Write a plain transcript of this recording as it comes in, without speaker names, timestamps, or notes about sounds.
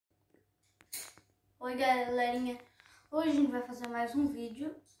Oi galerinha, hoje a gente vai fazer mais um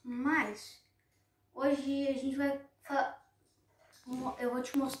vídeo, mas hoje a gente vai eu vou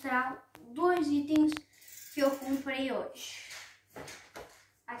te mostrar dois itens que eu comprei hoje.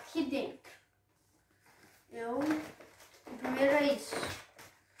 Aqui dentro, o primeiro é isso.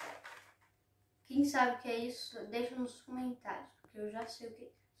 Quem sabe o que é isso, deixa nos comentários, porque eu já sei o que é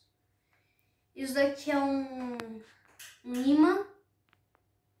isso. Isso daqui é um imã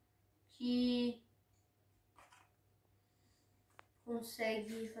que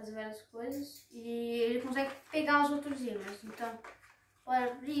consegue fazer várias coisas e ele consegue pegar os outros ímãs. Então,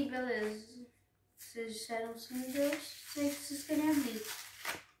 bora abrir, beleza. Vocês disseram sim, Deus, sei que vocês querem abrir.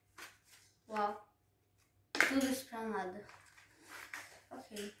 Uau, tudo isso pra nada.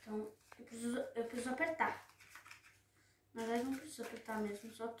 Ok, então eu preciso apertar. Na verdade não preciso apertar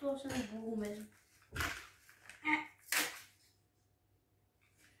mesmo, só tô sendo burro mesmo.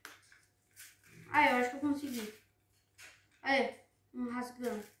 Ah, eu acho que eu consegui. Aí, um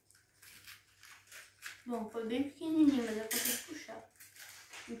rasgão. Bom, foi bem pequenininho, mas eu consegui puxar.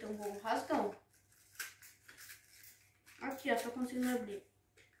 Então vou rasgão. Aqui, ó, tô conseguindo abrir.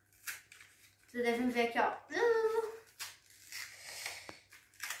 Vocês devem ver aqui, ó.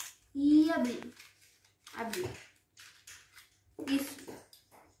 E abrir. Abrir. Isso.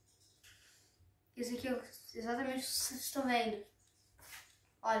 Esse aqui é exatamente o que vocês estão vendo.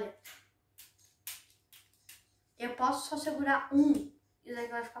 Olha. Eu posso só segurar um. E daí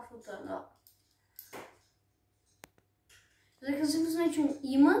vai ficar flutuando, ó. Isso aqui é simplesmente um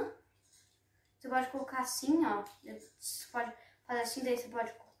imã. Você pode colocar assim, ó. Você pode fazer assim, daí você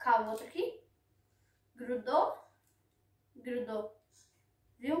pode colocar o outro aqui. Grudou. Grudou.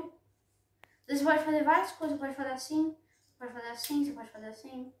 Viu? Você pode fazer várias coisas. Você pode fazer assim. Você pode fazer assim. Você pode fazer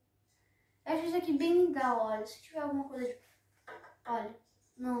assim. Eu acho isso aqui bem legal, olha. Se tiver alguma coisa de... Olha.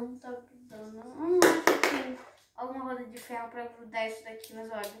 Não tá grudando. Não acho que tem alguma coisa de ferro pra grudar isso daqui, mas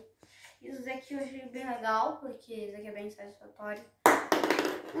olha. Isso daqui eu achei bem legal, porque isso daqui é bem satisfatório.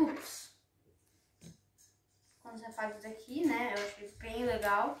 Ups. Quando você faz isso daqui, né? Eu achei bem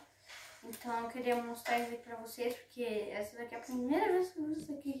legal. Então eu queria mostrar isso aqui pra vocês, porque essa daqui é a primeira vez que eu vi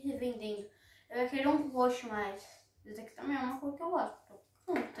isso aqui revendendo. Eu ia querer um roxo, mas isso daqui também é uma cor que eu gosto. Tô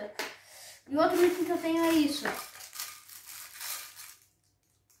pronta. E outro item que eu tenho é isso.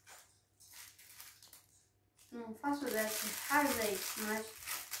 Não faço dessa raiva isso, mas...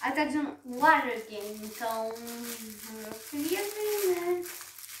 Aí tá dizendo water game, então eu queria ver, né?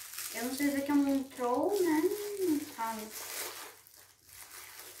 Eu não sei se aqui é um troll, né? Não sabe.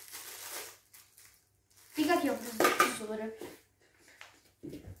 Fica aqui, eu preciso de tesoura.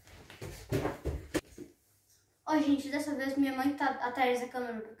 Ó, gente, dessa vez minha mãe tá atrás da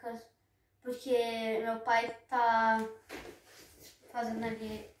câmera, porque meu pai tá fazendo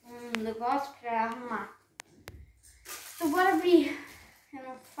ali um negócio pra arrumar. Então bora abrir. Eu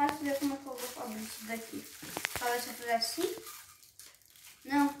não faço ideia como é que eu vou abrir isso daqui. Talvez se eu fizer assim.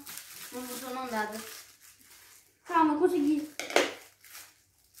 Não funcionou nada. Calma, eu consegui.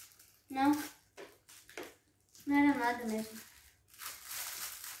 Não era nada mesmo.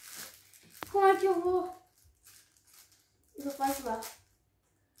 Como é que eu vou? Eu faço lá.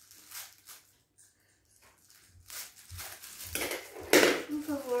 Por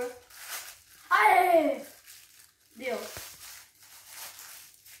favor. Aê! Deu.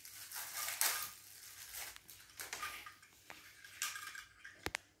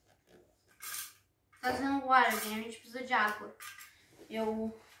 Tá fazendo water, a gente precisa de água.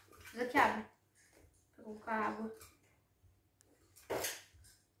 Isso aqui abre. Vou colocar água.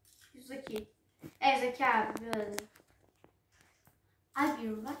 Isso aqui. Esse aqui abre, beleza. I'll be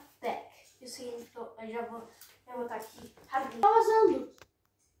right back. Isso aqui, então, eu já vou botar aqui rapidinho. Tá vazando.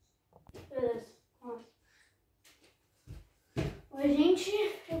 Beleza. Oi, gente.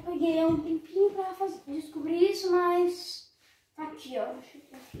 Eu peguei um tempinho pra descobrir isso, mas tá aqui, ó.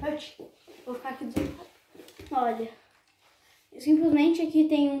 Vou ficar aqui dentro. Olha. Simplesmente aqui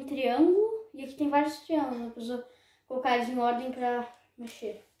tem um triângulo e aqui tem vários triângulos. Eu preciso colocar eles em ordem pra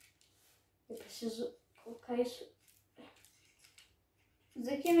mexer. Eu preciso colocar isso.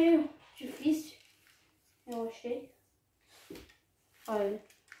 Isso aqui é meio difícil. Eu achei. Olha.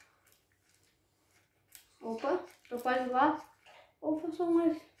 Opa, tô quase lá. Opa, são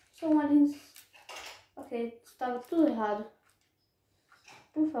mais. Ok, estava tudo errado.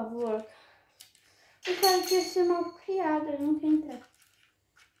 Por favor. O cara quer ser mal criado, ele não quer entrar.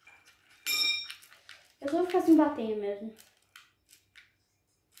 Eu só vou ficar assim batendo mesmo.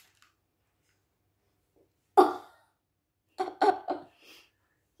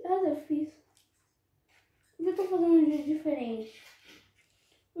 Já eu fiz. Eu tô fazendo um jeito diferente.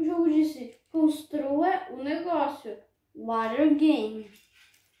 O jogo jogo disse, construa o negócio. Water Game.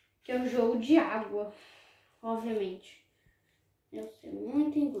 Que é um jogo de água, obviamente. Eu sei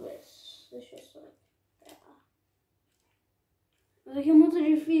muito inglês. Deixa eu só... Isso aqui é muito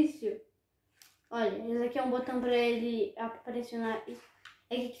difícil. Olha, esse aqui é um botão pra ele pressionar.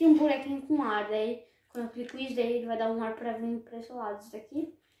 É que aqui tem um buraquinho com ar, daí quando eu clico isso, daí ele vai dar um ar pra vir pra esse lado. Isso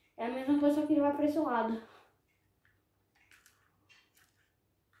daqui é a mesma coisa, só que ele vai pra esse lado.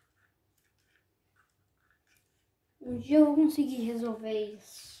 Um dia eu vou conseguir resolver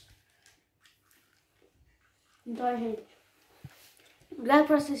isso. Então, gente, obrigado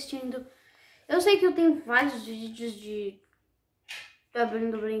por assistindo. Eu sei que eu tenho vários vídeos de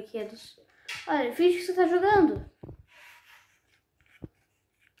abrindo brinquedos. Olha, finge que você tá jogando.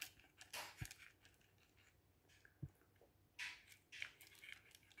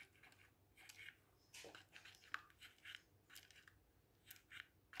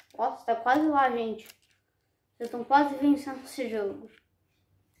 Nossa, tá quase lá, gente. Vocês estão quase vencendo esse jogo.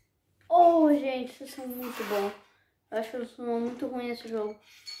 Oh, gente, vocês são muito bons. Eu acho que eu sou muito ruim nesse jogo.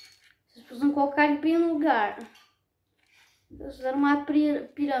 Vocês precisam colocar ele bem no lugar. Vocês fizeram uma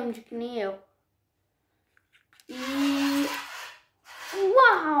pirâmide, que nem eu. E...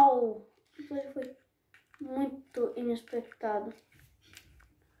 Uau! Isso foi muito inesperado.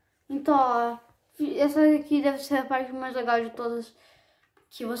 Então, ó, essa aqui deve ser a parte mais legal de todas.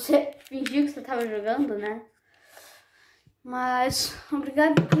 Que você fingiu que você estava jogando, né? Mas,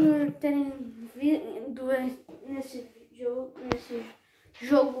 obrigado por terem vindo nesse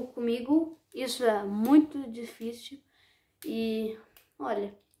jogo comigo. Isso é muito difícil. E,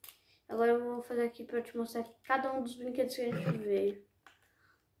 olha, agora eu vou fazer aqui para te mostrar cada um dos brinquedos que a gente veio.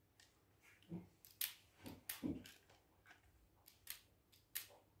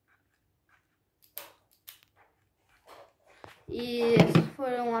 E essas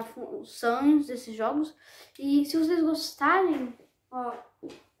foram as funções desses jogos. E se vocês gostarem, ó,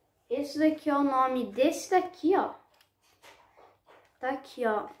 esse daqui é o nome desse daqui, ó. Tá aqui,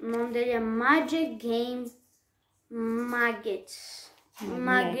 ó. O nome dele é Magic Game Magnético.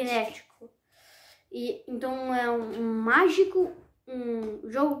 E então é um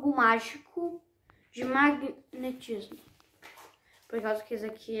jogo mágico de magnetismo. Por causa que esse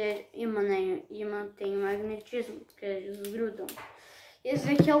aqui é imã, né? Imã tem magnetismo, porque eles grudam.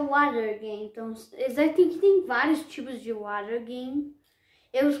 Esse aqui é o Water Game. Então, esse aqui tem vários tipos de Water Game.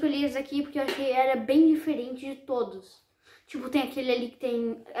 Eu escolhi esse aqui porque eu achei que era bem diferente de todos. Tipo, tem aquele ali que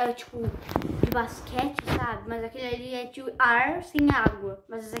tem, tipo, de basquete, sabe? Mas aquele ali é de ar sem água.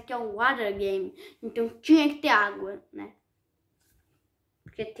 Mas esse aqui é o Water Game. Então, tinha que ter água, né?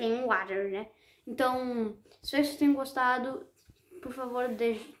 Porque tem water, né? Então, se vocês tenham gostado, por favor,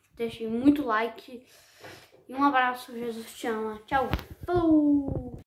 deixem muito like. E um abraço, Jesus te ama. Tchau. Falou!